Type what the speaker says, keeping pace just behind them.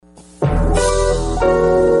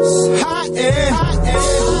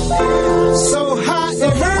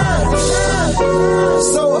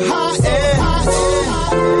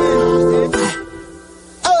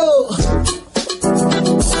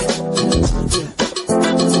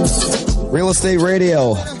Real Estate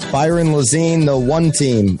Radio, Byron Lazine, the one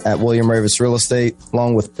team at William Ravis Real Estate,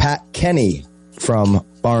 along with Pat Kenny from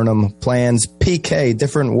Barnum Plans. PK,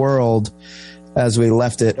 different world, as we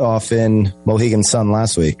left it off in Mohegan Sun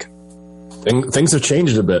last week. Things have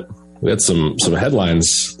changed a bit. We had some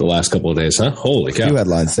headlines the last couple of days, huh? Holy cow. A few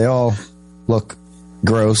headlines. They all look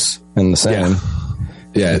gross and the same.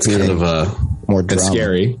 Yeah, it's kind of more drama. It's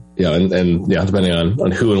scary. Yeah, and depending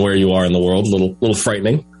on who and where you are in the world, a little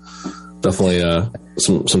frightening. Definitely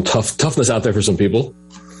some toughness out there for some people.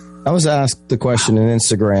 I was asked the question in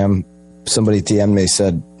Instagram. Somebody DM'd me,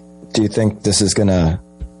 said, do you think this is going to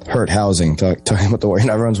hurt housing? Talking about the war.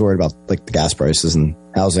 Everyone's worried about like the gas prices and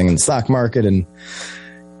housing and stock market, and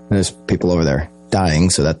there's people over there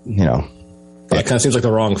dying. So that, Yeah, it kind of seems like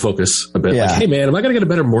the wrong focus a bit. Yeah. Like, hey, man, am I going to get a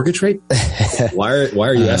better mortgage rate? Why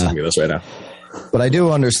are you asking me this right now? But I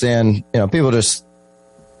do understand, people just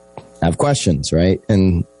have questions, right?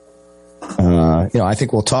 And, I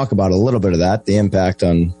think we'll talk about a little bit of that, the impact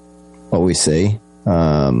on what we see.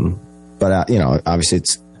 But obviously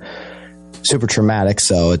it's super traumatic.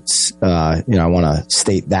 So it's, I want to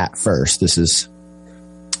state that first. This is,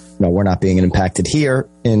 we're not being impacted here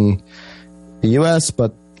in the U.S.,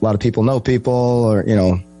 but a lot of people know people, or,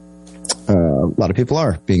 a lot of people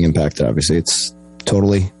are being impacted. Obviously, it's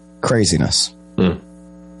totally craziness. Yeah.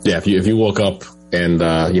 If you woke up and,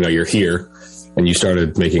 you're here and you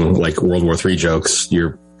started making like World War III jokes,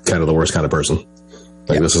 you're kind of the worst kind of person.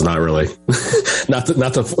 This is not really not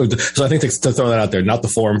the. So I think to throw that out there, not the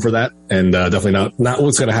forum for that, and definitely not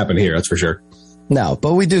what's going to happen here. That's for sure. No,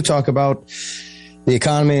 but we do talk about the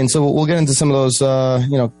economy, and so we'll get into some of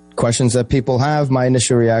those, questions that people have. My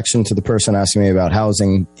initial reaction to the person asking me about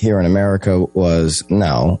housing here in America was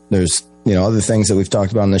no. There's other things that we've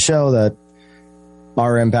talked about on the show that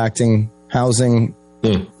are impacting housing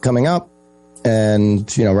coming up,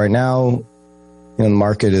 and right now, the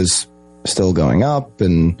market is still going up,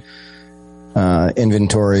 and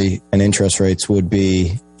inventory and interest rates would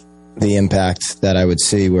be the impact that I would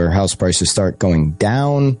see where house prices start going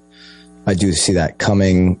down. I do see that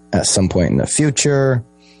coming at some point in the future.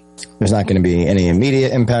 There's not going to be any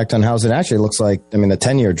immediate impact on housing. Actually, it looks like, the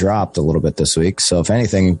 10-year dropped a little bit this week. So if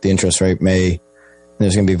anything, the interest rate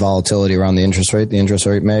there's going to be volatility around the interest rate. The interest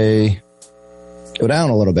rate may go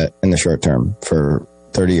down a little bit in the short term for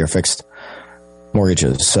 30-year fixed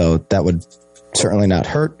mortgages. So that would certainly not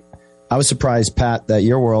hurt. I was surprised, Pat, that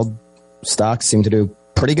your world stocks seem to do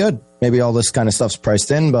pretty good. Maybe all this kind of stuff's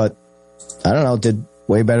priced in, but I don't know, did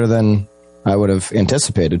way better than I would have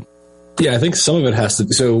anticipated. Yeah, I think some of it has to.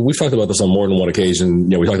 So we've talked about this on more than one occasion.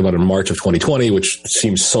 We talked about it in March of 2020, which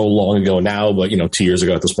seems so long ago now, but 2 years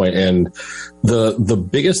ago at this point. And the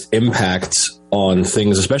biggest impact on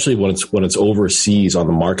things, especially when it's overseas on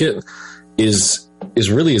the market, is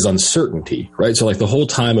really uncertainty, right? So like the whole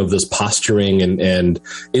time of this posturing and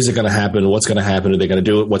is it going to happen? What's going to happen? Are they going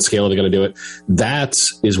to do it? What scale are they going to do it? That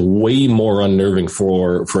is way more unnerving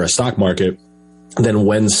for a stock market than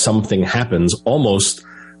when something happens, almost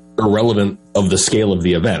irrelevant of the scale of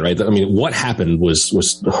the event, right? What happened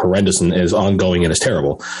was horrendous and is ongoing and is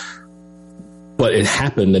terrible. But it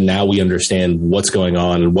happened, and now we understand what's going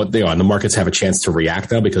on and what they are. And the markets have a chance to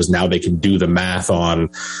react now because now they can do the math on,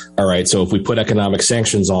 all right, so if we put economic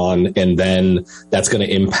sanctions on, and then that's going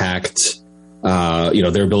to impact,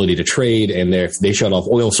 their ability to trade, and if they shut off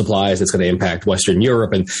oil supplies, that's going to impact Western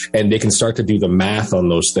Europe, and they can start to do the math on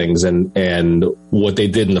those things. And what they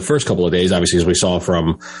did in the first couple of days, obviously, as we saw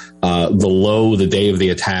from the low, the day of the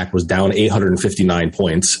attack was down 859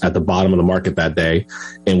 points at the bottom of the market that day,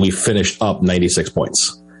 and we finished up 96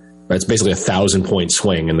 points. Right? It's basically 1,000-point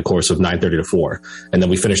swing in the course of 9:30 to 4, and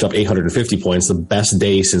then we finished up 850 points, the best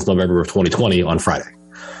day since November of 2020 on Friday.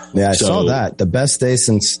 Yeah, I saw that. The best day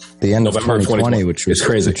since the end November of 2020, which was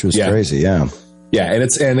crazy. Crazy, yeah. Yeah, and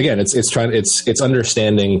it's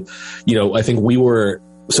understanding, I think we were.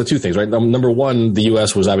 So two things, right? Number one, the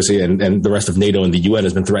U.S. was obviously, and the rest of NATO and the UN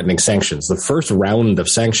has been threatening sanctions. The first round of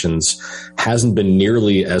sanctions hasn't been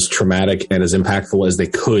nearly as traumatic and as impactful as they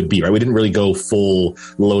could be, right? We didn't really go full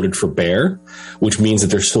loaded for bear, which means that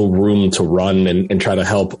there's still room to run and try to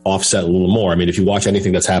help offset a little more. If you watch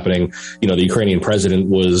anything that's happening, the Ukrainian president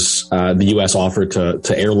was, the U.S. offered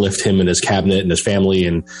to airlift him and his cabinet and his family.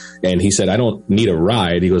 And he said, I don't need a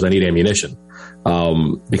ride. He goes, I need ammunition.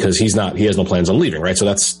 Because he has no plans on leaving, right? So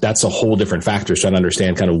that's a whole different factor. Trying to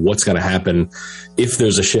understand kind of what's going to happen if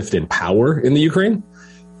there's a shift in power in the Ukraine.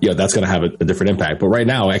 that's going to have a different impact. But right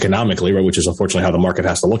now, economically, right, which is unfortunately how the market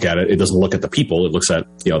has to look at it, it doesn't look at the people. It looks at,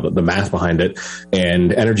 the math behind it.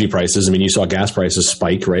 And energy prices, I mean, you saw gas prices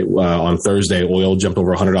spike, right? On Thursday, oil jumped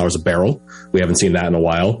over $100 a barrel. We haven't seen that in a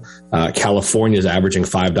while. California is averaging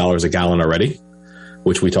 $5 a gallon already,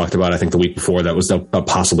 which we talked about, I think, the week before. That was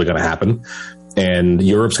possibly going to happen. And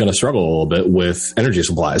Europe's going to struggle a little bit with energy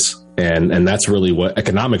supplies. And that's really what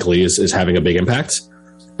economically is having a big impact.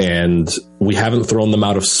 And we haven't thrown them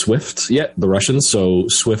out of SWIFT yet, the Russians. So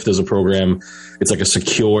SWIFT is a program. It's like like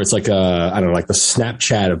the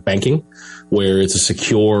Snapchat of banking, where it's a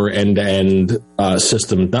secure end-to-end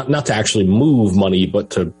system, not to actually move money, but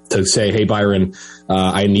to say, hey, Byron,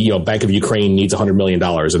 I need, Bank of Ukraine needs $100 million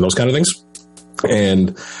and those kind of things.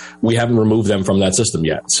 And we haven't removed them from that system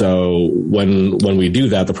yet. So when we do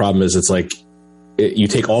that, the problem is it's like, you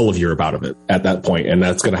take all of Europe out of it at that point, and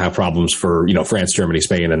that's going to have problems for, France, Germany,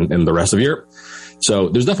 Spain, and the rest of Europe. So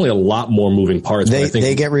there's definitely a lot more moving parts.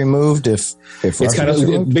 They get removed if it's kind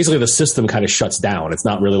of basically the system kind of shuts down. It's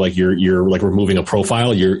not really like you're like removing a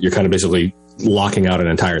profile. You're kind of basically locking out an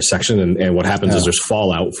entire section, and what happens is there's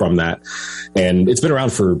fallout from that. And it's been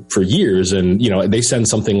around for years, and they send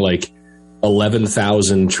something like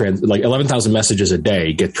 11,000 messages a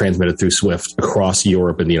day get transmitted through SWIFT across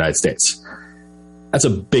Europe and the United States. That's a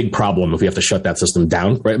big problem if we have to shut that system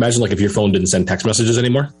down, right? Imagine like if your phone didn't send text messages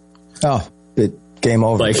anymore. Oh, game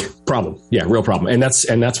over. Like problem. Yeah, real problem. And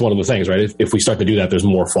that's one of the things, right? If we start to do that, there's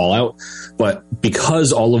more fallout. But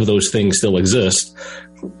because all of those things still exist,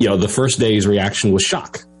 the first day's reaction was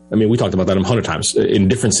shock. I mean, we talked about that 100 times in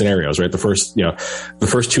different scenarios, right? The first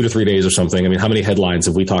 2 to 3 days or something. I mean, how many headlines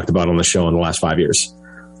have we talked about on the show in the last 5 years?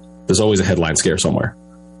 There's always a headline scare somewhere.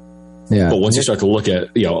 Yeah. But once you start to look at,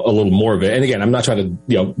 a little more of it, and again, I'm not trying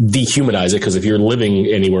to, dehumanize it, because if you're living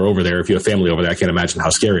anywhere over there, if you have family over there, I can't imagine how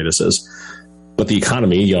scary this is. But the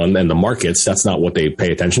economy, and the markets, that's not what they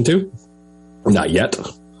pay attention to. Not yet.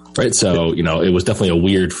 Right. So, it was definitely a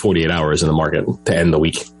weird 48 hours in the market to end the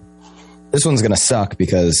week. This one's going to suck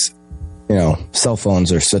because, cell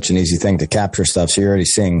phones are such an easy thing to capture stuff. So you're already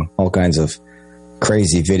seeing all kinds of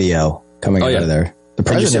crazy video coming out of there. The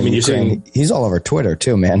president of Ukraine, he's all over Twitter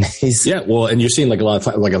too, man. And you're seeing like a lot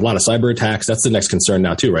of cyber attacks. That's the next concern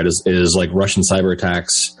now too, right? Is like Russian cyber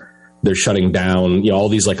attacks. They're shutting down, all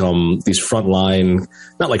these like these frontline,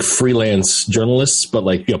 not like freelance journalists, but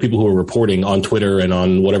like people who are reporting on Twitter and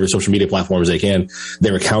on whatever social media platforms they can.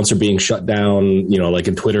 Their accounts are being shut down. Like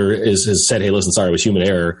in Twitter has said, "Hey, listen, sorry, it was human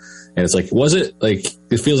error." And it's like, was it? Like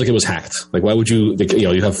it feels like it was hacked. Like why would you?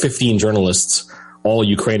 You have 15 journalists, all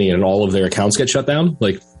Ukrainian, and all of their accounts get shut down.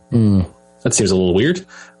 Like that seems a little weird.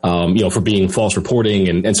 For being false reporting,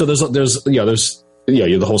 and so there's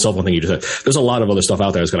the whole cell phone thing you just said. There's a lot of other stuff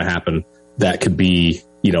out there that's going to happen that could be,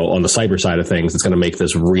 on the cyber side of things, it's going to make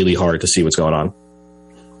this really hard to see what's going on.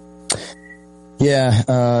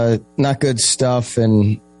 Yeah, not good stuff,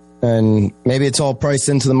 and maybe it's all priced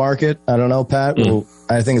into the market. I don't know, Pat. Well,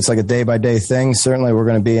 I think it's like a day-by-day thing. Certainly, we're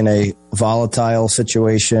going to be in a volatile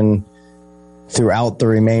situation throughout the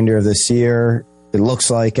remainder of this year. It looks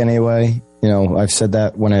like, anyway. I've said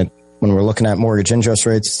that when we're looking at mortgage interest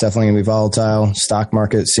rates, it's definitely going to be volatile. Stock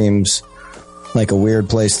market seems like a weird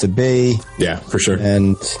place to be. Yeah, for sure.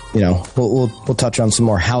 And, we'll touch on some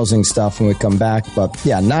more housing stuff when we come back. But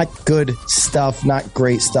yeah, not good stuff, not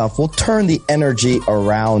great stuff. We'll turn the energy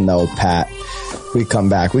around though, Pat. We come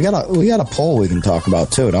back. We got a poll we can talk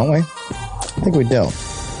about too, don't we? I think we do.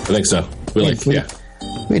 I think so. We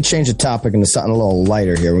could change the topic into something a little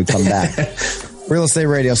lighter here when we come back. Real Estate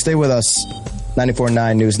Radio, stay with us.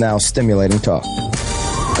 94.9 News Now, stimulating talk.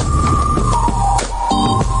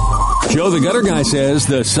 Joe the Gutter Guy says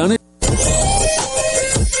the sun is...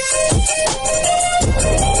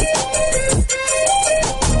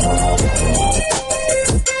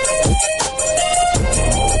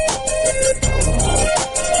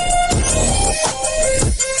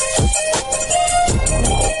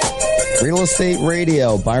 Real Estate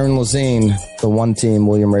Radio, Byron Lazine, the one team,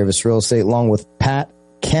 William Ravis Real Estate, along with Pat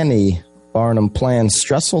Kenny, Barnum Plans.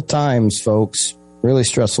 Stressful times, folks. Really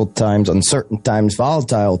stressful times, uncertain times,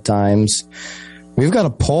 volatile times. We've got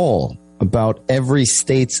a poll about every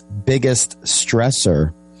state's biggest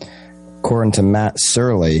stressor, according to Matt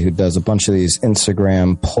Surley, who does a bunch of these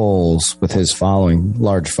Instagram polls with his following,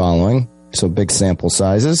 large following, so big sample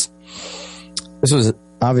sizes. This was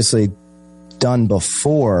obviously done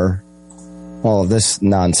before all of this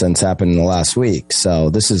nonsense happened in the last week.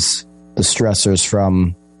 So this is the stressors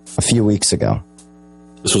from a few weeks ago.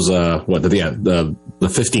 This was the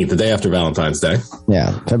 15th, the day after Valentine's Day.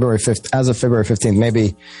 Yeah, February 5th. As of February 15th,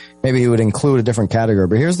 maybe he would include a different category.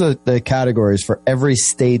 But here's the categories for every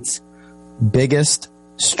state's biggest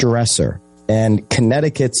stressor. And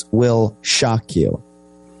Connecticut's will shock you.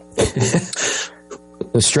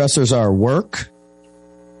 The stressors are work,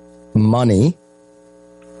 money,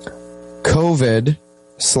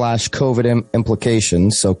 COVID/COVID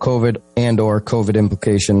implications. So COVID and or COVID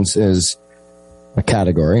implications is a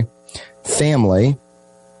category. Family,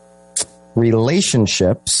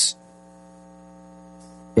 relationships,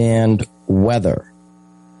 and weather.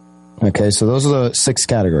 Okay, so those are the 6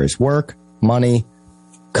 categories. Work, money,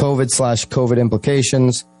 COVID/COVID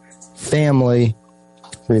implications, family,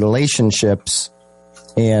 relationships,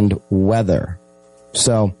 and weather.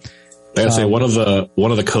 So I gotta say, one of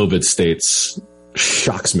the COVID states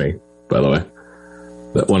shocks me, by the way.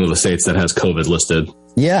 That one of the states that has COVID listed.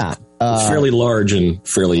 Yeah. It's fairly large and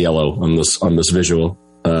fairly yellow on this visual.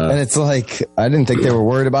 And it's like, I didn't think they were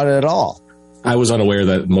worried about it at all. I was unaware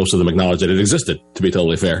that most of them acknowledged that it existed, to be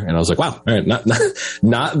totally fair. And I was like, wow, all right, not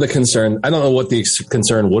the concern. I don't know what the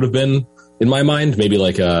concern would have been in my mind. Maybe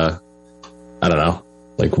like, I don't know,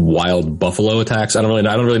 like wild buffalo attacks. I don't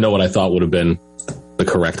really know what I thought would have been the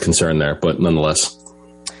correct concern there, but nonetheless.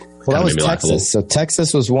 Well, that was Texas. So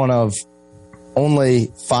Texas was one of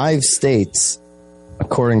only 5 states,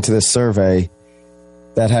 according to this survey,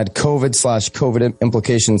 that had COVID/COVID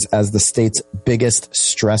implications as the state's biggest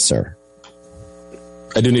stressor.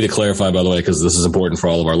 I do need to clarify, by the way, because this is important for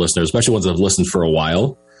all of our listeners, especially ones that have listened for a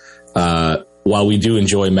while. While we do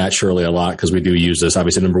enjoy Matt Shirley a lot because we do use this,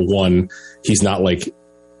 obviously, number one, he's not like,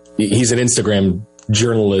 he's an Instagram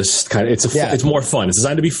journalist kind of. It's more fun. It's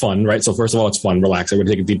designed to be fun, right? So first of all, it's fun. Relax.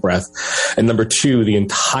 Everybody take a deep breath. And number 2, the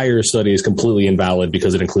entire study is completely invalid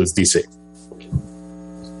because it includes DC.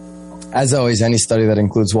 As always, any study that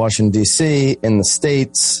includes Washington, D.C. in the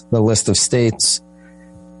states, the list of states,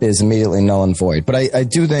 is immediately null and void. But I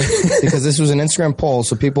do think, because this was an Instagram poll,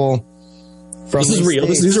 so people from this is real.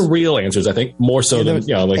 These are real answers, I think, more so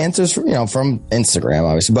than answers from Instagram,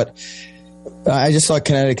 obviously. But I just thought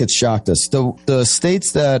Connecticut shocked us. The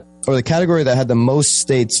states that, or the category that had the most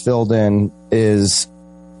states filled in is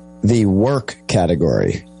the work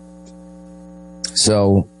category.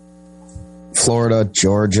 So Florida,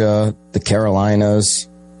 Georgia, the Carolinas,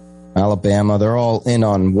 Alabama, they're all in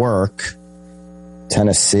on work.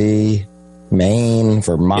 Tennessee, Maine,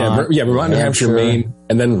 Vermont. Yeah, Vermont, New Hampshire, Maine,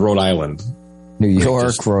 and then Rhode Island. New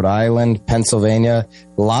York, Rhode Island, Pennsylvania.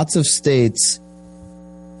 Lots of states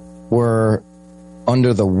were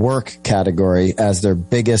under the work category as their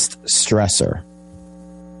biggest stressor.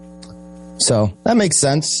 So that makes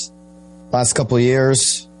sense. Last couple of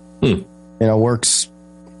years, works.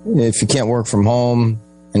 If you can't work from home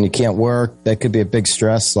and you can't work, that could be a big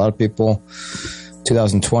stress. A lot of people,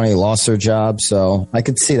 2020, lost their job. So I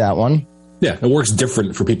could see that one. Yeah, it works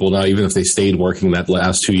different for people now, even if they stayed working that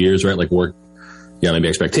last 2 years, right? Like work, maybe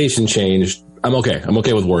expectation changed. I'm okay. I'm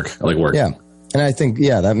okay with work. I like work. Yeah. And I think,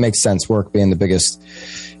 that makes sense. Work being the biggest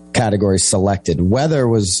category selected. Weather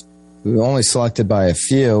was only selected by a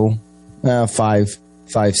few, 5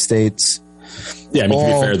 states. Yeah, I mean, to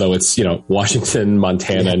be fair, though, it's, Washington,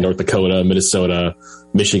 Montana, North Dakota, Minnesota,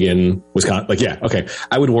 Michigan, Wisconsin. Okay.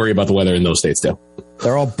 I would worry about the weather in those states, too.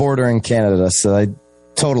 They're all bordering Canada, so I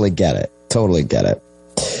totally get it.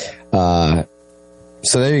 So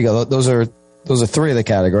there you go. Those are 3 of the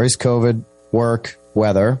categories: COVID, work,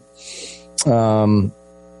 weather.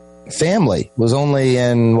 Family was only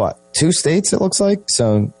in 2 states, it looks like.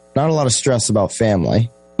 So not a lot of stress about family.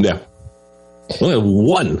 Yeah.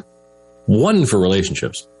 Only one for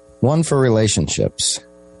relationships. One for relationships.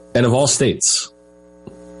 And of all states.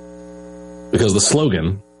 Because the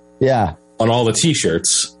slogan on all the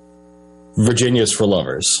T-shirts, Virginia's for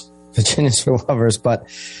lovers. Virginia's for lovers, but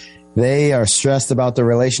they are stressed about their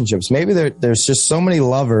relationships. Maybe there's just so many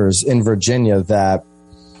lovers in Virginia that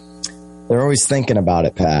they're always thinking about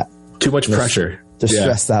it, Pat. Too much pressure. They're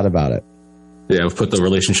stressed out about it. Yeah, we've put the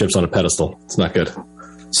relationships on a pedestal. It's not good.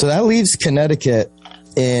 So that leaves Connecticut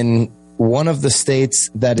in one of the states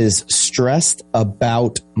that is stressed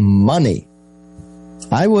about money.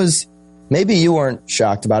 Maybe you weren't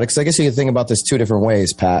shocked about it, because I guess you could think about this 2 different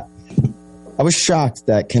ways, Pat. I was shocked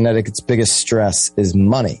that Connecticut's biggest stress is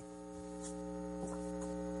money.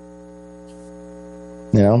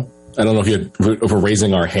 I don't know if we're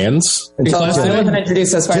raising our hands. I wasn't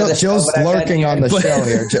introduced as part of the show. Jill's lurking on the show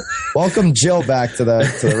here. Welcome Jill back to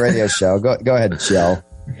the radio show. Go ahead, Jill.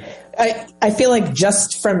 I feel like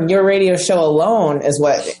just from your radio show alone is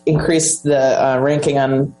what increased the ranking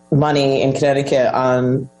on money in Connecticut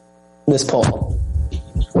on this poll.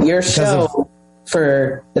 your show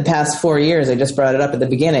for the past 4 years, I just brought it up at the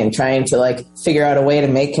beginning, trying to like figure out a way to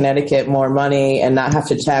make Connecticut more money and not have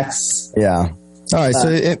to tax. Yeah. All right. So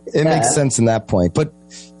it makes sense in that point. But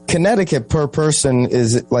Connecticut per person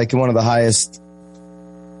is like one of the highest.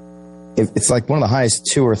 It's like one of the highest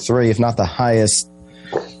 2 or 3, if not the highest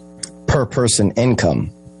per person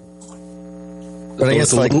income. But I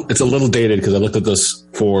guess it's a little dated because I looked at this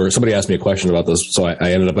for somebody asked me a question about this. So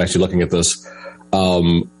I ended up actually looking at this.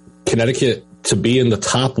 Connecticut, to be in the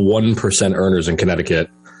top 1% earners in Connecticut,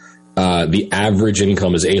 the average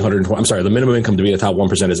income is the minimum income to be in the top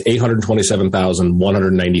 1% is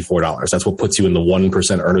 $827,194. That's what puts you in the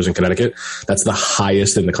 1% earners in Connecticut. That's the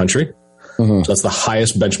highest in the country. Mm-hmm. So that's the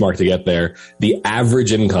highest benchmark to get there. The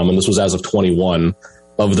average income, and this was as of 21,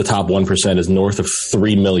 of the top 1% is north of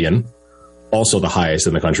 $3 million, also the highest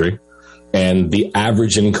in the country. And the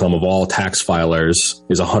average income of all tax filers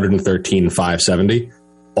is $113,570,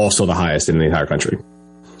 also the highest in the entire country.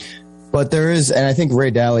 But there is, and I think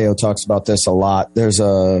Ray Dalio talks about this a lot, there's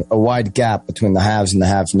a wide gap between the haves and the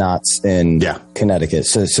have-nots in Connecticut.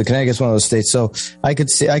 So Connecticut's one of those states. So I could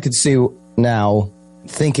see now,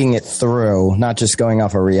 thinking it through, not just going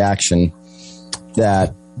off a reaction,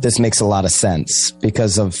 that this makes a lot of sense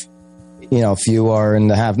because of, if you are in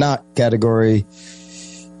the have-not category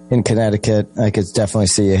in Connecticut, I could definitely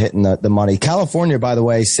see you hitting the money. California, by the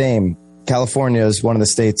way, same. California is one of the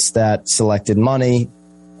states that selected money,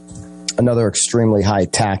 another extremely high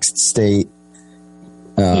taxed state.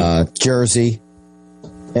 Jersey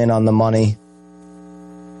in on the money.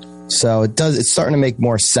 So it's starting to make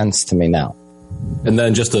more sense to me now. And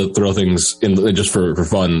then just to throw things in, just for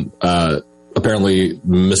fun, apparently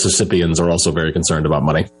Mississippians are also very concerned about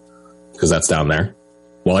money because that's down there.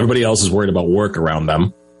 While everybody else is worried about work around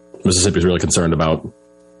them, Mississippi is really concerned about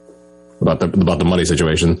the money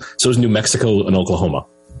situation. So is New Mexico and Oklahoma.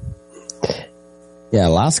 Yeah,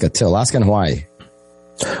 Alaska too. Alaska and Hawaii.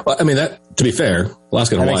 Well, I mean, that, to be fair,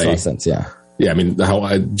 Alaska and Hawaii makes a lot of sense. Yeah. Yeah, I mean,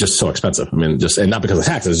 just so expensive. I mean, and not because of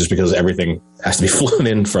taxes, just because everything has to be flown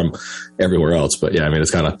in from everywhere else. But yeah, I mean,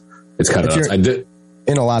 it's kind of nuts.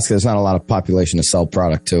 In Alaska, there's not a lot of population to sell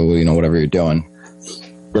product to, whatever you're doing.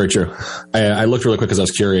 Very true. I looked really quick because I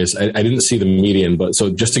was curious. I didn't see the median, but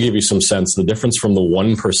so just to give you some sense, the difference from the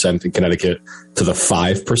 1% in Connecticut to the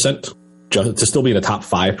 5%, to still be in the top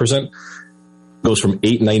 5%, goes from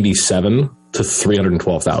 897 to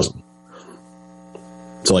 312,000.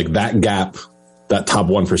 So like that gap, that top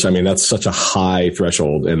 1%, I mean, that's such a high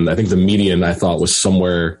threshold. And I think the median I thought was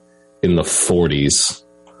somewhere in the 40s,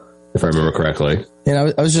 if I remember correctly.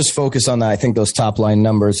 I was just focused on that. I think those top line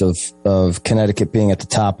numbers of Connecticut being at the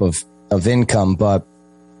top of income. But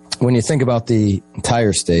when you think about the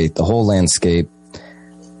entire state, the whole landscape,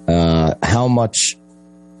 how much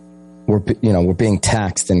we're being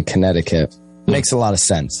taxed in Connecticut makes a lot of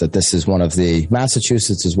sense that this is one of the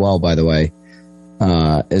Massachusetts as well, by the way,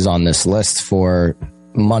 is on this list for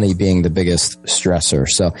money being the biggest stressor.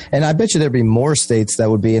 So, and I bet you there'd be more states that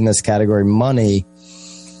would be in this category, money,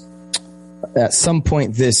 at some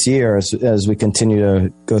point this year as we continue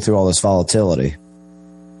to go through all this volatility.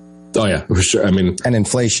 Oh yeah, for sure. I mean, and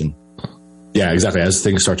inflation. Yeah, exactly. As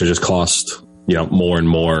things start to just cost, more and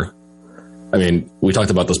more. I mean, we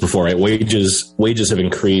talked about this before, right? Wages have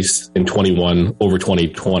increased in 21 over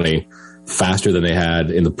 2020 faster than they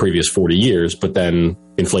had in the previous 40 years, but then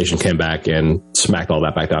inflation came back and smacked all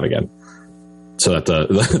that back down again. So that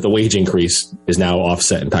the wage increase is now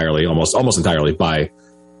offset entirely, almost entirely by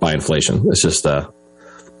inflation. It's just,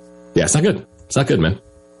 it's not good. It's not good, man.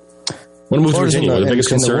 When I moved to Virginia, the biggest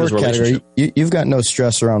concern is relationship. You've got no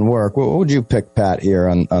stress around work. What would you pick, Pat, here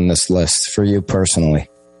on this list for you personally?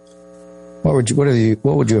 What would you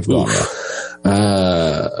have gone with?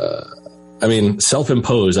 I mean,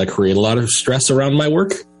 self-imposed. I create a lot of stress around my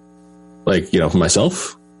work. Like, for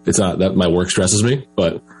myself, it's not that my work stresses me,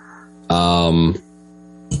 but I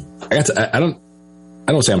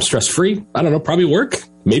don't say I'm stress-free. I don't know. Probably work,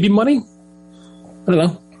 maybe money. I don't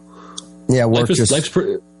know. Yeah, work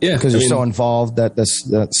because you're so involved that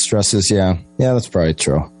stresses. Yeah, that's probably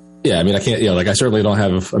true. Yeah, I mean, I can't. I certainly don't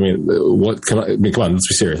have. I mean, come on, let's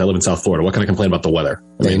be serious. I live in South Florida. What can I complain about the weather?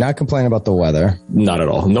 You're not complaining about the weather. Not at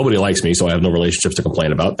all. Nobody likes me, so I have no relationships to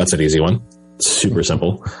complain about. That's an easy one. Super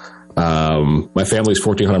simple. My family's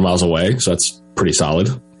 1,400 miles away, so that's pretty solid.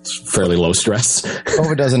 It's fairly low stress.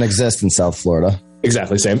 COVID doesn't exist in South Florida.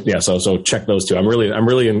 Exactly, same. Yeah, so check those two. I'm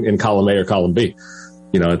really in column A or column B.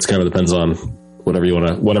 It kind of depends on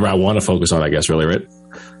whatever I want to focus on, I guess, really, right?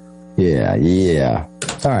 Yeah.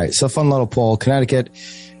 All right, so fun little poll. Connecticut,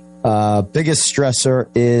 biggest stressor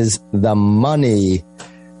is the money,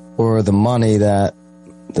 or the money that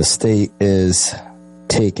the state is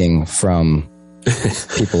taking from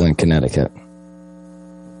people in Connecticut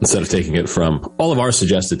instead of taking it from all of our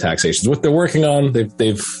suggested taxations. What they're working on,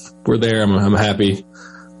 we're there. I'm happy.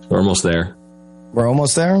 We're almost there. We're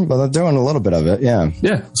almost there, but they're doing a little bit of it. Yeah.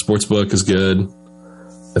 Yeah. Sportsbook is good.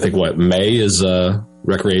 I think May is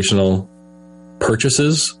recreational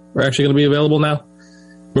purchases are actually going to be available now.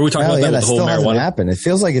 Remember we talked about that with the whole still marijuana? Hasn't happened. It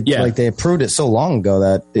feels like like they approved it so long ago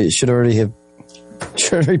that it should already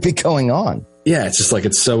be going on. Yeah, it's just like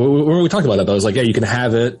it's so. When we talked about that, though, I was like, yeah, you can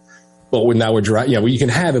have it, but now we're dry. Yeah, well, you can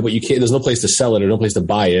have it, but you can't. There's no place to sell it or no place to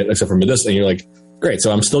buy it except for medicinal. And you're like, great.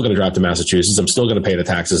 So I'm still going to drive to Massachusetts. I'm still going to pay the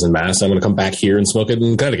taxes in Mass. I'm going to come back here and smoke it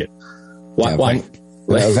in Connecticut. Why?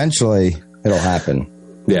 Eventually, it'll happen.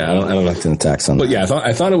 Yeah, I don't know. The tax on but that. yeah,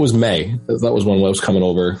 I thought it was May. That was when I was coming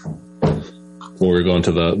over when we were going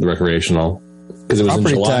to the recreational because it was property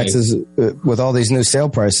in July. taxes with all these new sale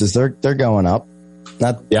prices. They're going up.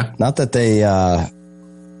 Not that they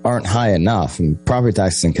aren't high enough. And property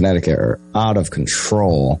taxes in Connecticut are out of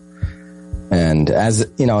control. And as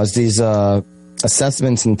these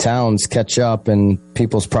assessments in towns catch up and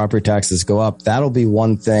people's property taxes go up, that'll be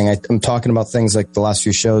one thing. I'm talking about things like the last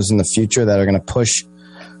few shows in the future that are going to push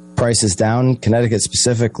prices down. Connecticut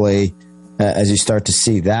specifically, as you start to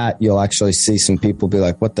see that, you'll actually see some people be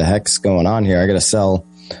like, what the heck's going on here? I got to sell.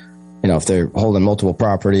 If they're holding multiple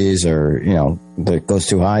properties or, that goes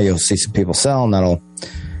too high, you'll see some people sell, and that'll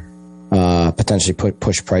potentially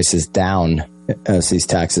push prices down as these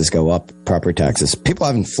taxes go up, property taxes. People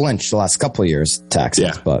haven't flinched the last couple of years,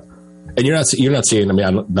 taxes, but. And you're not seeing,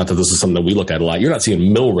 not that this is something that we look at a lot, you're not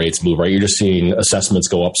seeing mill rates move, right? You're just seeing assessments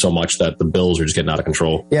go up so much that the bills are just getting out of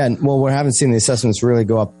control. Yeah, well, we haven't seen the assessments really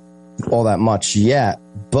go up all that much yet,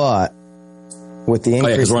 but with the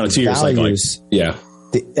increase in values,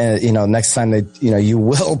 next time you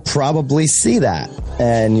will probably see that,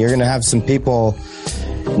 and you're going to have some people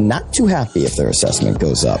not too happy if their assessment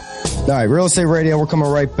goes up. All right, Real Estate Radio, we're coming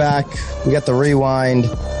right back. We got the rewind.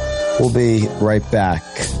 We'll be right back.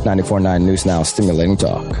 94.9 News Now, stimulating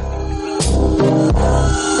talk.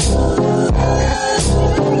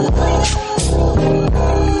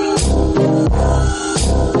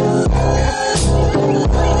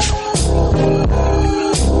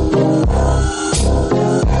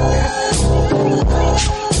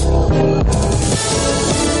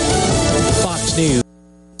 Fox News.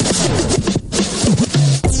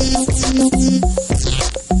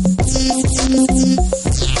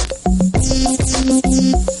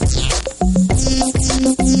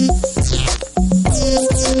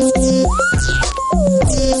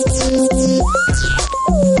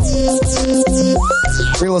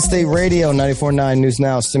 Real Estate Radio, 94.9 News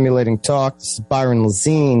Now, stimulating talk. This is Byron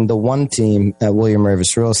Lazine, the one team at William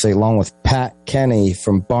Ravis Real Estate, along with Pat Kenny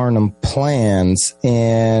from Barnum Plans.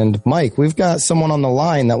 And Mike, we've got someone on the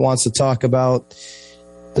line that wants to talk about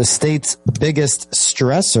the state's biggest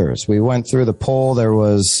stressors. We went through the poll. There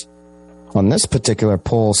was, on this particular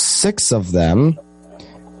poll, 6 of them.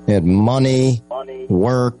 We had money,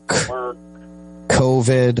 work,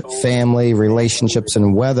 COVID, family, relationships,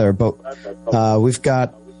 and weather. But we've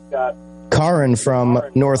got Karen from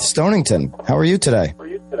North Stonington. How are you today?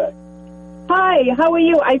 Hi, how are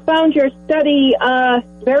you? I found your study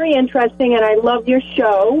very interesting, and I love your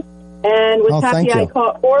show. And was happy I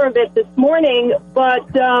caught more of it this morning. But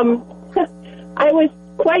I was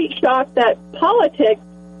quite shocked that politics,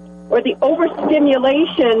 or the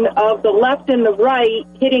overstimulation of the left and the right,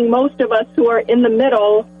 hitting most of us who are in the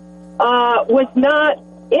middle, was not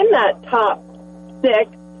in that top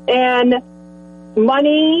 6. And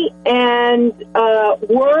money and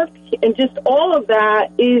work and just all of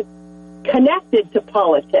that is connected to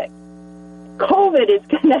politics. COVID is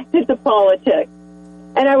connected to politics.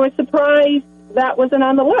 And I was surprised that wasn't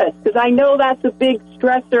on the list, because I know that's a big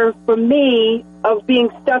stressor for me of being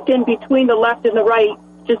stuck in between the left and the right,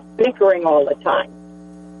 just bickering all the time.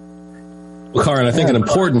 Well, Karen, I think an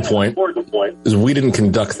important point is we didn't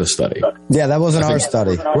conduct the study. Yeah, that wasn't our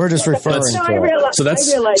study. We're just referring to it. So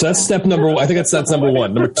that's step number one. I think that's number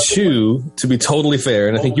one. Number 2, to be totally fair,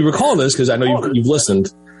 and I think you recall this because I know you've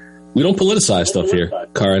listened, we don't politicize stuff here,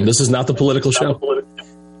 Karen. This is not the political show.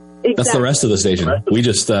 Exactly. That's the rest of the station. We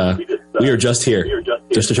just we are just here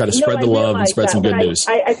just to try to spread the love and spread some good news.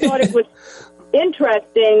 I thought it was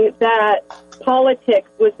interesting that politics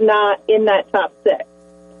was not in that top 6.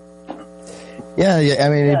 Yeah, I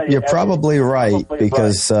mean, you're probably right,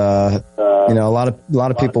 because a lot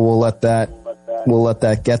of people will let that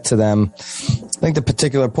get to them. I think the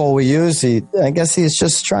particular poll we use, I guess he's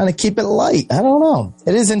just trying to keep it light. I don't know.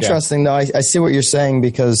 It is interesting, though. I see what you're saying,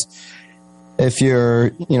 because if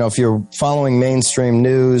you're following mainstream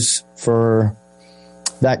news for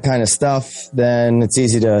that kind of stuff, then it's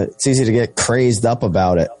easy to get crazed up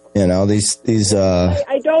about it. These.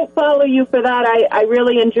 I don't follow you for that. I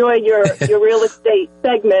really enjoy your real estate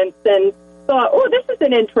segments and thought, this is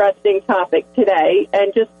an interesting topic today,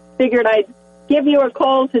 and just figured I'd give you a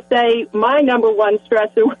call to say my number one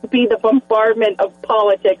stressor would be the bombardment of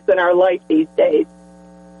politics in our life these days.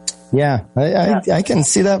 Yeah, I can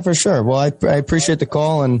see that for sure. Well, I appreciate the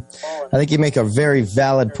call, and I think you make a very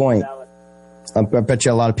valid point. I bet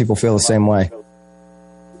you a lot of people feel the same way.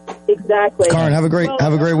 Exactly. Karin, have a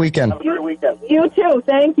great weekend. You too.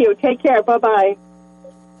 Thank you. Take care. Bye-bye.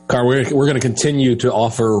 Karin, we're going to continue to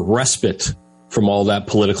offer respite from all that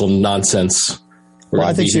political nonsense.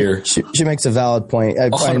 I think she makes a valid point. I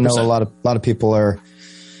know a lot of people are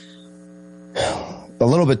a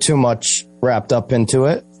little bit too much wrapped up into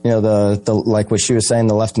it. The like what she was saying,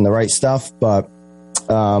 the left and the right stuff. But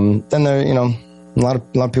then there, a lot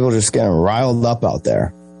of people are just getting riled up out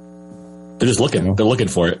there. They're just looking. They're looking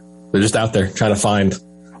for it. They're just out there trying to find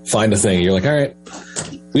a thing. You're like, all right,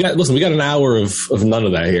 we got an hour of none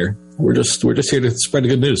of that here. We're just here to spread the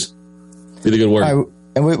good news, be the good word. Right,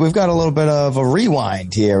 and we've got a little bit of a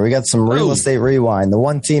rewind here. We got some real estate rewind. The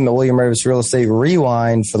one team at William Ravis Real Estate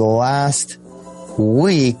Rewind for the last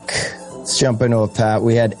week. Let's jump into it, Pat.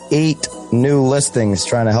 We had 8 new listings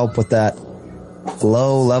trying to help with that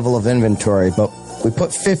low level of inventory, but we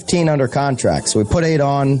put 15 under contract. So we put 8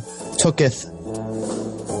 on, tooketh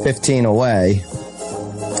 15 away.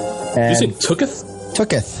 And you said tooketh?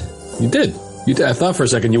 Tooketh. You did. I thought for a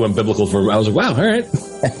second you went biblical I was like, wow, all right.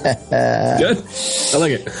 Good. I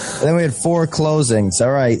like it. And then we had 4 closings.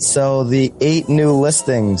 All right. So the 8 new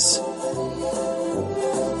listings.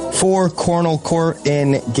 4 Cornell Court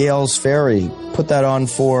in Gales Ferry. Put that on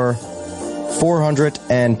for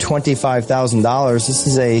 $425,000. This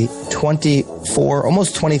is a 24,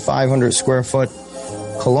 almost 2,500 square foot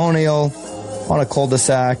colonial on a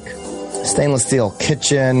cul-de-sac, stainless steel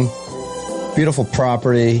kitchen, beautiful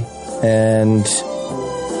property, and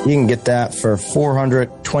you can get that for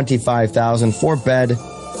 $425,000. 4-bed,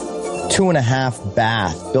 2.5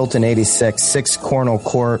 bath, built in '86, 6 Cornell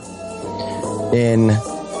Court in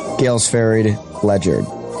Gales Ferry, Ledyard.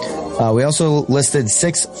 We also listed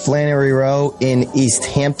 6 Flannery Row in East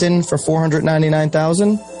Hampton for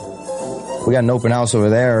 $499,000. We got an open house over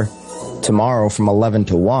there tomorrow from 11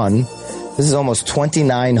 to 1. This is almost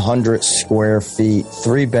 2,900 square feet,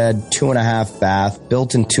 3-bed, 2.5 bath,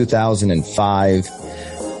 built in 2005.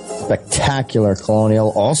 Spectacular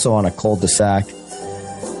colonial, also on a cul-de-sac.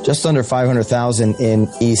 Just under $500,000 in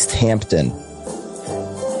East Hampton.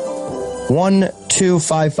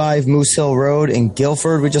 1255 Moose Hill Road in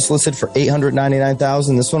Guilford. We just listed for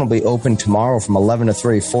 $899,000. This one will be open tomorrow from 11 to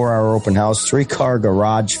 3. 4-hour open house, 3-car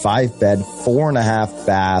garage, 5-bed, 4.5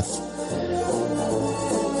 bath.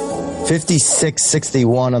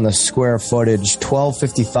 5661 on the square footage.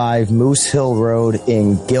 1255 Moose Hill Road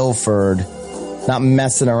in Guilford. Not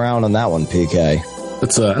messing around on that one, PK.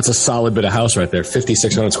 That's a solid bit of house right there.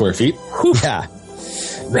 5,600 square feet. Whew. Yeah.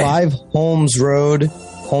 Man. 5 Holmes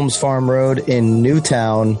Farm Road in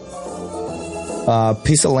Newtown.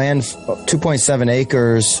 Piece of land, 2.7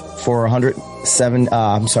 acres for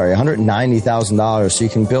 $190,000. So you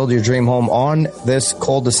can build your dream home on this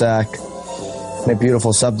cul-de-sac in a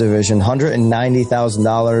beautiful subdivision.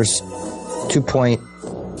 $190,000,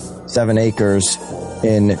 2.7 acres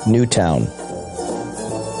in Newtown.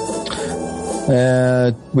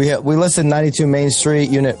 We listed 92 Main Street,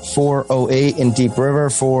 Unit 408 in Deep River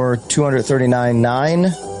for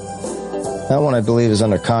 $239,900. That one, I believe, is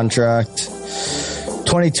under contract.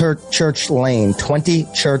 20 Church Lane,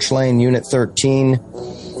 Unit 13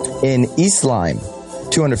 in East Lyme,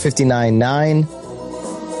 $259,900.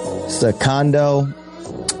 It's a condo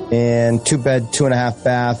and 2-bed, 2.5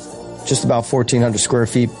 bath, just about 1,400 square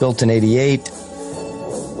feet, built in '88.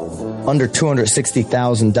 Under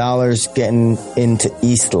 $260,000, getting into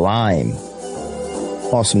East Lyme.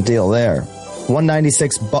 Awesome deal there.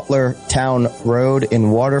 196 Butler Town Road in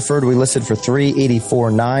Waterford. We listed for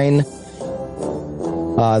 $384,900.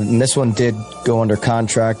 And this one did go under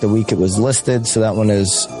contract the week it was listed, so that one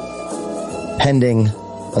is pending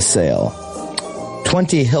a sale.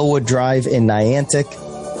 20 Hillwood Drive in Niantic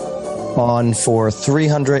on for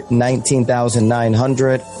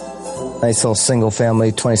 $319,900. Nice little single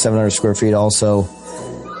family, 2,700 square feet, also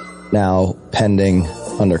now pending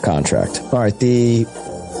under contract. All right, the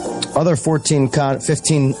other 15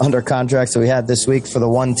 under contracts that we had this week for the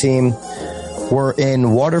one team were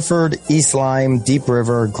in Waterford, East Lyme, Deep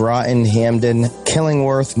River, Groton, Hamden,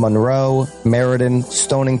 Killingworth, Monroe, Meriden,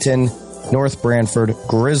 Stonington, North Branford,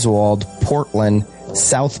 Griswold, Portland,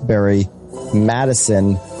 Southbury,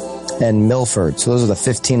 Madison, and Milford. So those are the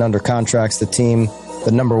 15 under contracts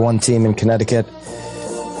the number one team in Connecticut,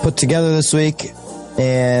 put together this week.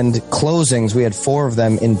 And closings, we had 4 of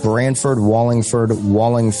them in Branford, Wallingford,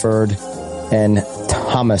 and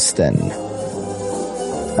Thomaston.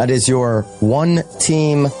 That is your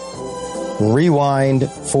one-team rewind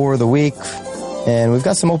for the week. And we've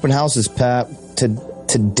got some open houses, Pat,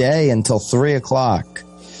 today until 3 o'clock.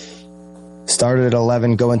 Started at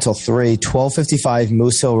 11, go until 3. 1255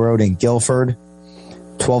 Moose Hill Road in Guilford.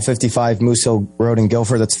 1255 Moose Hill Road in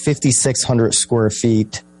Guilford. That's 5,600 square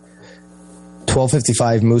feet.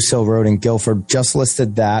 1255 Moose Hill Road in Guilford. Just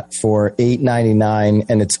listed that for $899,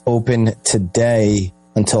 and it's open today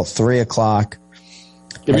until 3 o'clock.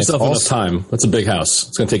 Give yourself enough time. That's a big house.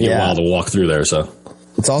 It's going to take you a while to walk through there. So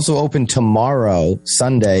it's also open tomorrow,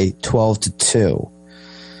 Sunday, 12 to 2.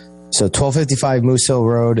 So 1255 Moose Hill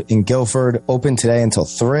Road in Guilford, open today until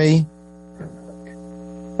 3.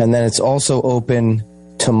 And then it's also open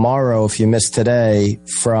tomorrow, if you missed today,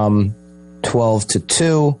 from 12 to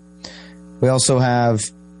 2. We also have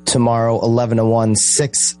tomorrow, 11 to 1,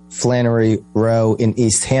 6 Flannery Row in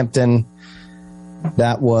East Hampton.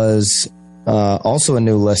 That was also a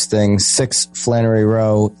new listing. 6 Flannery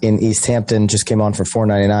Row in East Hampton just came on for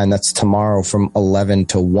 $499. That's tomorrow from 11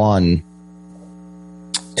 to 1.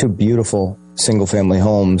 2 beautiful single-family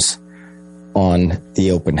homes on the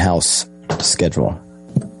open house schedule.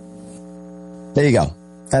 There you go.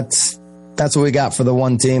 That's what we got for the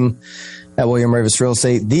one team at William Ravis Real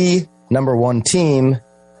Estate. The number one team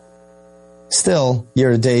still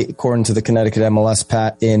year to date, according to the Connecticut MLS,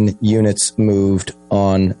 Pat, in units moved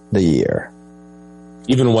on the year.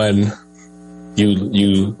 Even when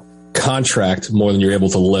you contract more than you're able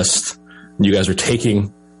to list, you guys are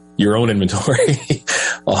taking your own inventory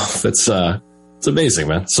off. It's amazing,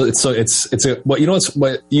 man. So what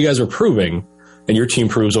you guys are proving, and your team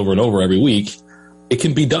proves over and over every week, it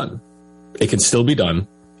can be done. It can still be done,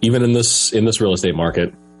 even in this real estate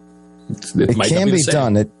market. It can be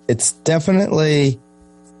done. It's definitely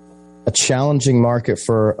a challenging market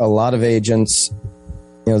for a lot of agents.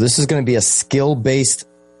 You know, this is going to be a skill-based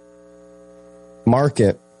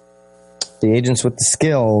market. The agents with the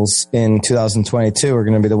skills in 2022 are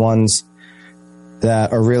going to be the ones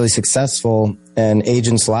that are really successful, and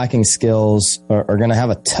agents lacking skills are going to have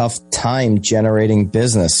a tough time generating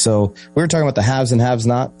business. So we were talking about the haves and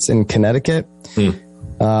have-nots in Connecticut.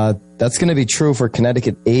 That's going to be true for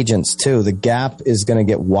Connecticut agents too. The gap is going to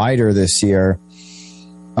get wider this year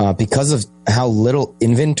because of how little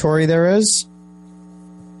inventory there is.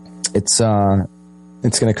 It's going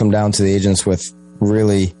to come down to the agents with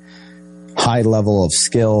really high level of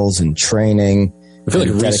skills and training. I feel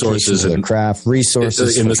like resources and craft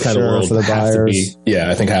resources in this kind of world for the buyers.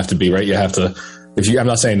 I think have to be right. You have to. I'm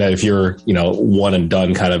not saying that if you're one and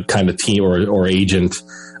done kind of team or agent.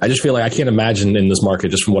 I just feel like I can't imagine in this market,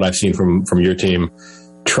 just from what I've seen from your team,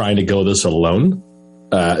 trying to go this alone.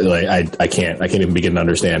 I can't even begin to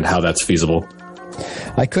understand how that's feasible.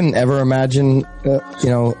 I couldn't ever imagine,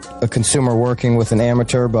 a consumer working with an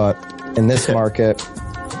amateur, but in this market,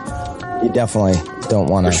 you definitely don't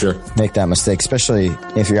want to make that mistake, especially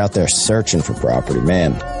if you're out there searching for property,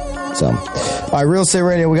 man. So, all right, Real Estate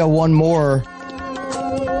Radio, we got one more.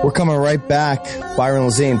 We're coming right back. Byron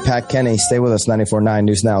Lazine, Pat Kenny, stay with us. 94.9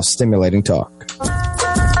 News Now, stimulating talk.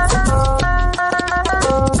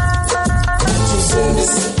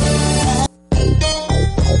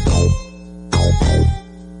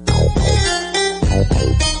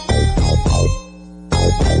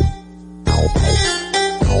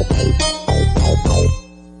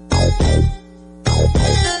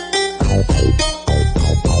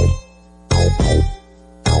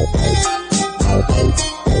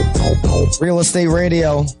 Real Estate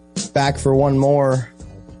Radio, back for one more.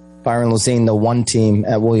 Byron Lazine, the one team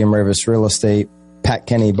at William Ravis Real Estate. Pat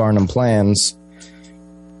Kenny, Barnum Plans.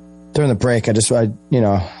 During the break,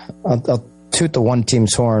 I'll toot the one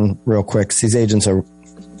team's horn real quick. These agents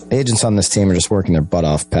on this team are just working their butt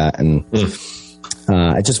off, Pat. And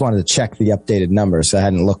I just wanted to check the updated numbers. I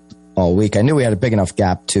hadn't looked all week. I knew we had a big enough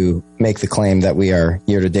gap to make the claim that we are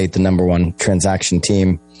year to date the number one transaction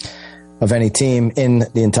team of any team in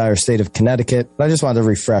the entire state of Connecticut. But I just wanted to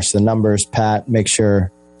refresh the numbers, Pat, make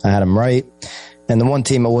sure I had them right. And the one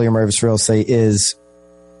team at William Ravis Real Estate is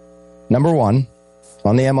number one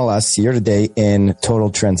on the MLS year to date in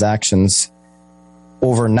total transactions,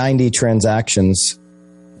 over 90 transactions.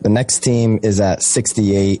 The next team is at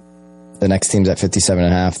 68. The next team's at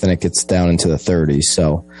 57.5. Then it gets down into the 30s.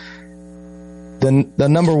 So the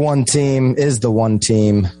number one team is the one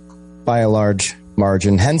team by a large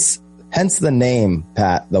margin. Hence the name,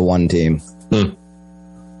 Pat, the One Team. If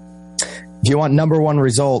you want number one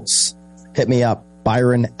results, hit me up,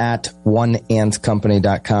 Byron at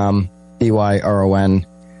oneandcompany.com, BYRON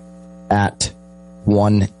at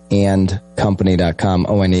oneandcompany.com,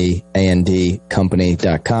 ONEAND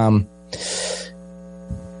company.com.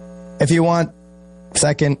 If you want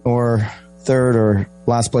second or third or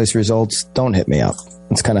last place results, don't hit me up.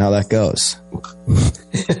 That's kind of how that goes.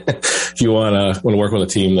 If you want to work with a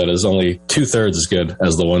team that is only 2/3 as good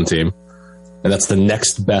as the One Team, and that's the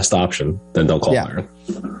next best option, then don't call Byron.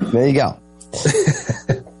 There you go.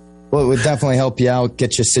 Well, it would definitely help you out,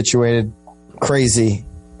 get you situated. Crazy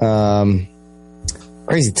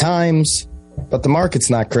times, but the market's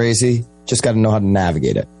not crazy. Just got to know how to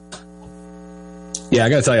navigate it. Yeah, I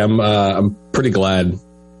got to tell you, I'm pretty glad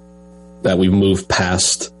that we've moved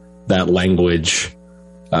past that language.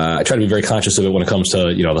 I try to be very conscious of it when it comes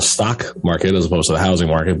to, the stock market as opposed to the housing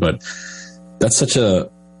market, but that's such a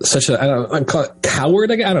I'd call it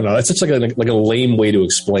coward. I don't know. It's such like a lame way to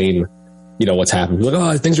explain, what's happening. Like,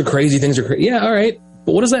 oh, things are crazy. Yeah. All right.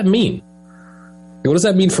 But what does that mean? What does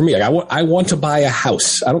that mean for me? Like, I want to buy a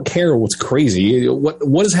house. I don't care what's crazy.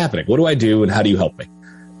 What is happening? What do I do? And how do you help me?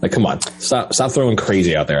 Like, come on, stop throwing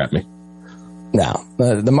crazy out there at me. No,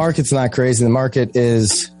 the market's not crazy. The market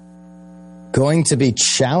is going to be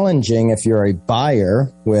challenging if you're a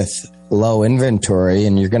buyer with low inventory,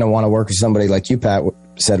 and you're going to want to work with somebody like you, Pat,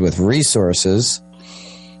 said, with resources,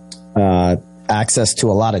 access to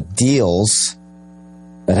a lot of deals,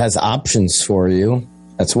 that has options for you,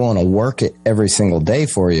 that's willing to work it every single day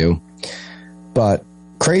for you. But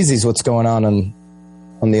crazy is what's going on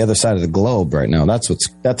the other side of the globe right now.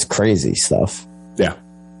 That's crazy stuff. Yeah.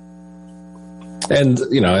 And,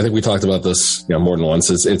 I think we talked about this, more than once.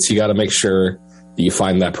 It's you got to make sure that you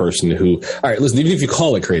find that person who, all right, listen, even if you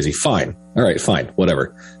call it crazy, fine. All right, fine,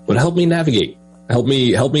 whatever. But help me navigate. Help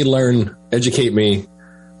me learn, educate me,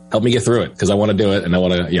 help me get through it, because I want to do it, and I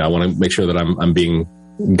want to make sure that I'm being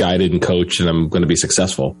guided and coached, and I'm going to be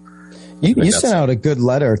successful. You sent out a good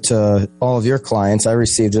letter to all of your clients. I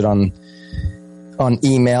received it on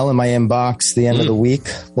email in my inbox the end of the week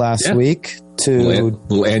last week to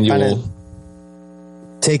little annual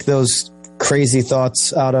take those crazy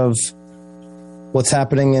thoughts out of what's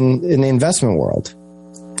happening in the investment world.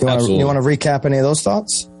 You want to recap any of those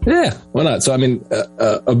thoughts? Yeah, why not? So, I mean,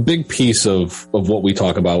 a big piece of what we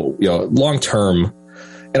talk about, long term,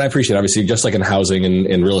 and I appreciate, obviously, just like in housing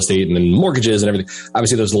and real estate and in mortgages and everything,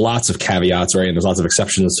 obviously there's lots of caveats, right? And there's lots of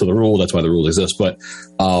exceptions to the rule. That's why the rule exists. But,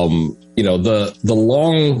 the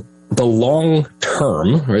long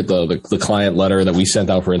term, right? The client letter that we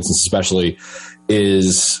sent out, for instance, especially,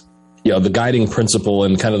 is, the guiding principle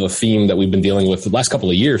and kind of the theme that we've been dealing with the last couple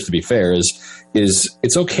of years, to be fair, is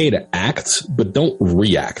it's okay to act, but don't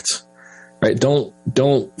react. Right? Don't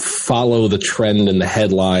follow the trend and the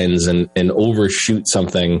headlines and overshoot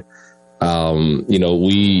something.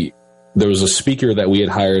 There was a speaker that we had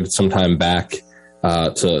hired some time back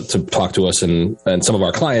to talk to us and some of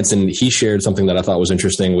our clients, and he shared something that I thought was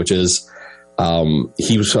interesting, which is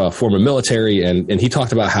he was former military, and he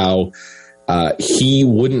talked about how he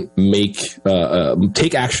wouldn't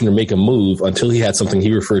take action or make a move until he had something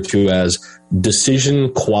he referred to as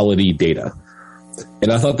decision quality data.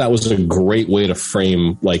 And I thought that was a great way to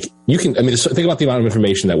frame, think about the amount of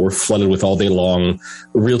information that we're flooded with all day long.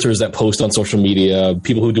 Realtors that post on social media,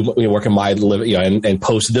 people who do work in my living, and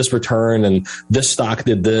post this return and this stock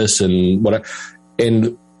did this and whatever.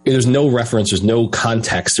 And there's no reference, there's no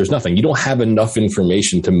context, there's nothing. You don't have enough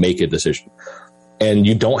information to make a decision. And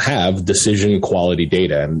you don't have decision quality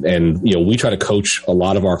data. And we try to coach a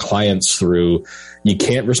lot of our clients through, you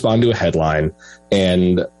can't respond to a headline.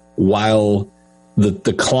 And while the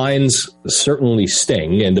declines certainly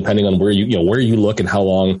sting, and depending on where you look and how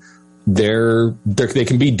long, they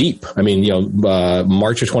can be deep. I mean,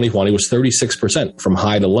 March of 2020 was 36% from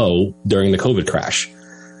high to low during the COVID crash.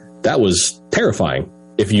 That was terrifying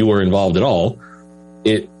if you were involved at all.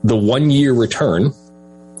 The 1 year return,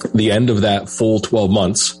 the end of that full 12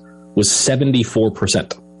 months, was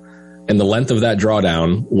 74%. And the length of that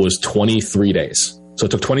drawdown was 23 days. So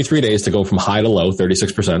it took 23 days to go from high to low,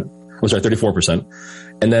 34%.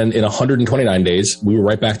 And then in 129 days, we were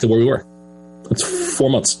right back to where we were. It's 4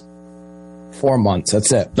 months. 4 months.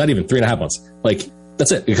 That's it. Not even 3.5 months.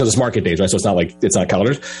 That's it, because it's market days, right? So it's not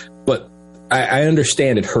calendars. But I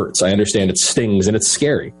understand it hurts. I understand it stings and it's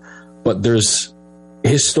scary. But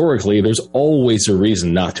historically, there's always a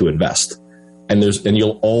reason not to invest. And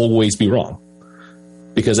you'll always be wrong.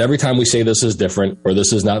 Because every time we say this is different or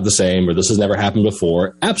this is not the same or this has never happened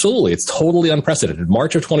before, absolutely, it's totally unprecedented.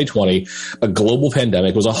 March of 2020, a global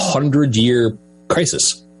pandemic was a 100-year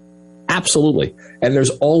crisis. Absolutely. And there's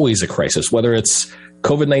always a crisis, whether it's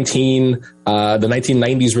COVID-19, the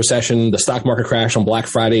 1990s recession, the stock market crash on Black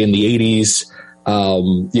Friday in the 80s,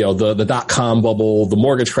 the dot-com bubble, the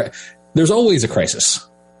mortgage crash. There's always a crisis.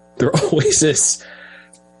 There always is.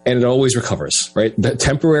 And it always recovers, right?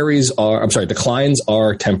 Declines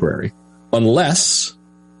are temporary unless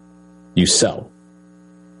you sell.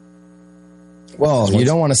 Well, you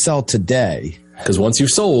don't want to sell today. Because once you've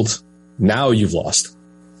sold, now you've lost.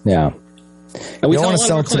 Yeah. And we don't want to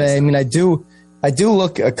sell today. I mean, I do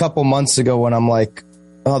look a couple months ago when I'm like,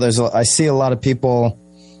 I see a lot of people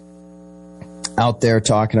out there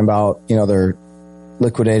talking about, they're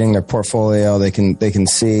liquidating their portfolio. They can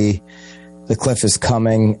see the cliff is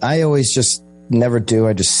coming. I always just never do.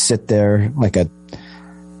 I just sit there like a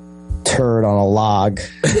turd on a log.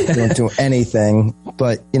 Don't do anything.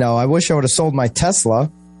 But, I wish I would have sold my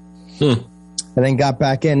Tesla and then got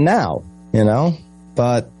back in now,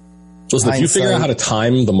 But listen, if you figure out how to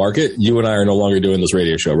time the market, you and I are no longer doing this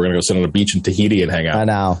radio show. We're going to go sit on a beach in Tahiti and hang out. I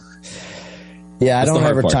know. Yeah, I don't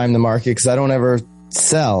ever time the market because I don't ever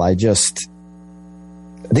sell.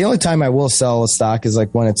 The only time I will sell a stock is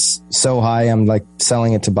like when it's so high, I'm like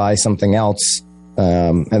selling it to buy something else.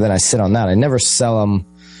 And then I sit on that. I never sell them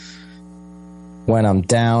when I'm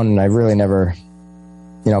down. And I really never,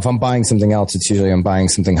 if I'm buying something else, it's usually I'm buying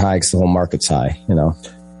something high because the whole market's high, You want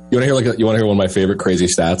to hear one of my favorite crazy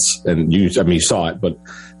stats? And you saw it, but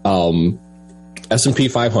S&P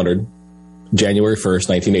 500, January 1st,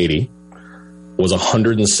 1980 was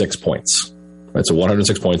 106 points. Right. So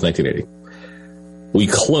 106 points, 1980. We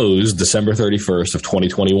closed December 31st of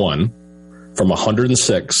 2021 from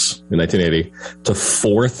 106 in 1980 to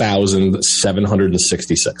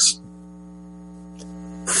 4,766.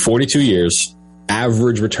 42 years,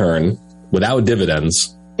 average return without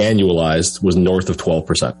dividends, annualized, was north of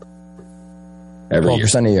 12%. Every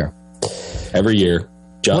 12% a year. Every year.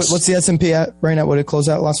 What's the S&P at right now? What did it close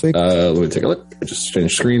out last week? Let me take a look. I just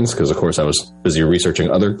changed screens because, of course, I was busy researching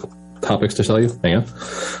other topics to tell you. Hang on.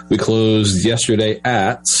 We closed yesterday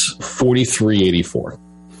at 43.84.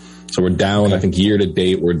 So we're down, okay. I think year to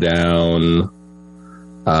date, we're down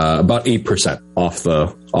about 8% off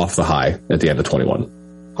the high at the end of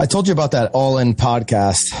 21. I told you about that All-In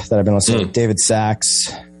podcast that I've been listening to. David Sachs,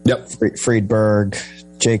 Friedberg,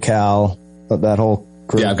 J. Cal, that whole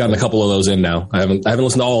group. Yeah, I've gotten a couple of those in now. I haven't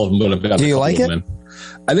listened to all of them, but I've gotten Do you like it?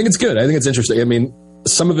 I think it's good. I think it's interesting. I mean,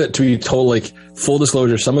 some of it, to be told, like, full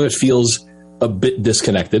disclosure, some of it feels a bit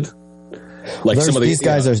disconnected. Like some of these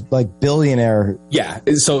guys are like billionaire. Yeah.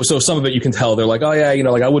 So some of it you can tell they're like, oh yeah,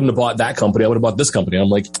 like I wouldn't have bought that company. I would have bought this company. I'm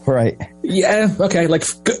like, right. Yeah. Okay. Like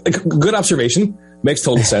good observation. Makes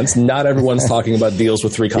total sense. Not everyone's talking about deals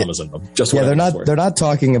with 3 commas in them. Just they're not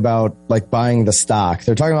talking about like buying the stock.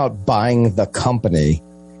 They're talking about buying the company.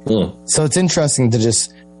 So it's interesting to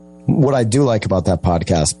just, what I do like about that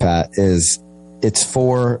podcast, Pat, is it's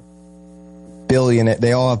for billionaire.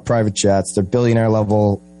 They all have private jets. They're billionaire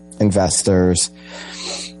level investors,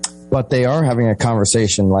 but they are having a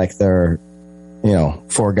conversation like they're,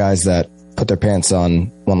 4 guys that put their pants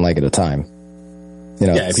on one leg at a time.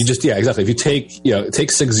 Exactly. If you take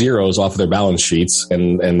 6 zeros off of their balance sheets,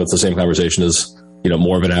 and that's the same conversation as,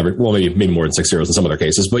 more of an average, well, maybe more than 6 zeros in some other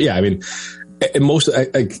cases, but yeah, I mean, most,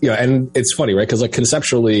 and it's funny, right? Because like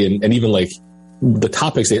conceptually and even like the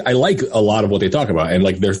topics, I like a lot of what they talk about, and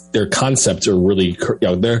like their concepts are really,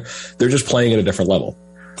 they're just playing at a different level.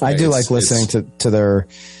 Right? I do like listening to their,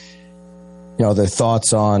 their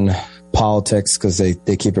thoughts on politics, because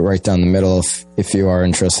they keep it right down the middle. If you are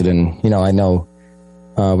interested in, I know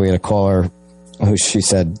we had a caller who she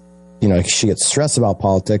said, she gets stressed about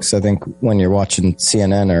politics. I think when you're watching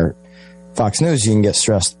CNN or Fox News, you can get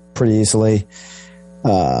stressed pretty easily.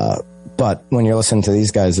 But when you're listening to these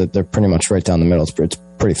guys, they're pretty much right down the middle. It's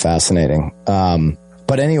pretty fascinating.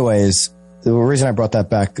 But anyways, the reason I brought that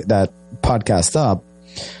podcast up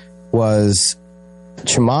was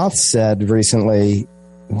Chamath said recently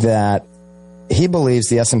that he believes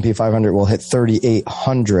the S&P 500 will hit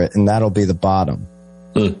 3,800 and that'll be the bottom.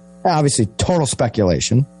 Obviously, total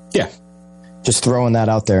speculation. Yeah. Just throwing that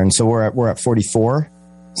out there. And so we're at 44.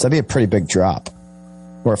 So that'd be a pretty big drop.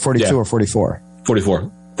 We're at 42 or 44?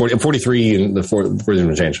 44. 43 and the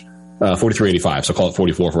 40 change. 43.85. So call it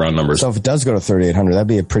 44 for round numbers. So if it does go to 3,800, that'd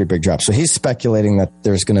be a pretty big drop. So he's speculating that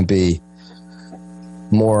there's going to be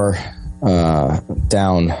more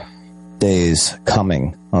down days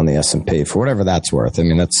coming. on the S&P for whatever that's worth. I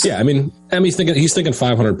mean, that's he's thinking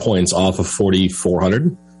 500 points off of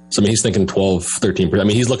 4,400. So I mean, he's thinking 12, 13%. I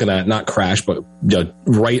mean, he's looking at not crash, but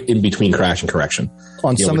right in between crash and correction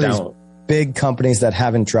on some of these big companies that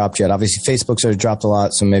haven't dropped yet. Obviously, Facebook's already dropped a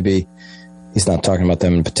lot, so maybe he's not talking about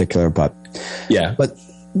them in particular. But yeah, but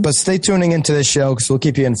stay tuning into this show because we'll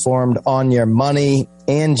keep you informed on your money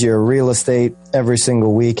and your real estate every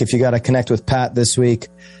single week. If you got to connect with Pat this week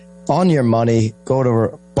on your money, go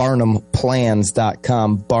to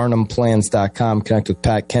BarnumPlans.com, connect with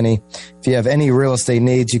Pat Kenny. If you have any real estate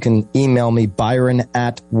needs, you can email me,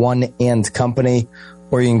 Byron@OneAndCompany,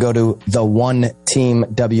 or you can go to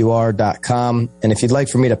theoneteamwr.com. And if you'd like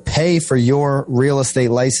for me to pay for your real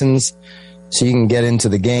estate license so you can get into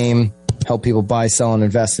the game, help people buy, sell, and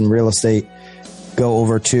invest in real estate, go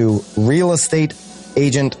over to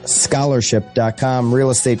realestateagentscholarship.com,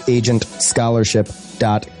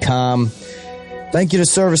 realestateagentscholarship.com. Thank you to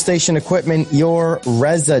Service Station Equipment, your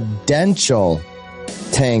residential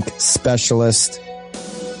tank specialist,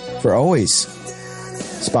 for always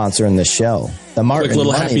sponsoring the show. The Martin quick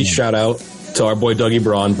little Money happy shout out to our boy Dougie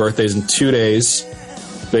Braun. Birthday's in 2 days.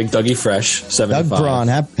 Big Dougie Fresh, 75. Doug Braun,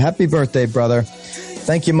 happy birthday, brother.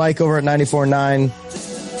 Thank you, Mike, over at 94.9.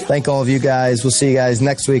 Thank all of you guys. We'll see you guys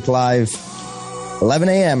next week live, 11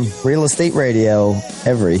 a.m., Real Estate Radio,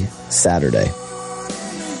 every Saturday.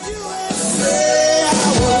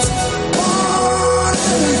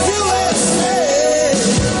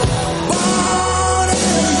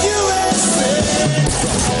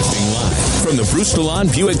 From the Bruce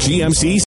DeLon Buick GMC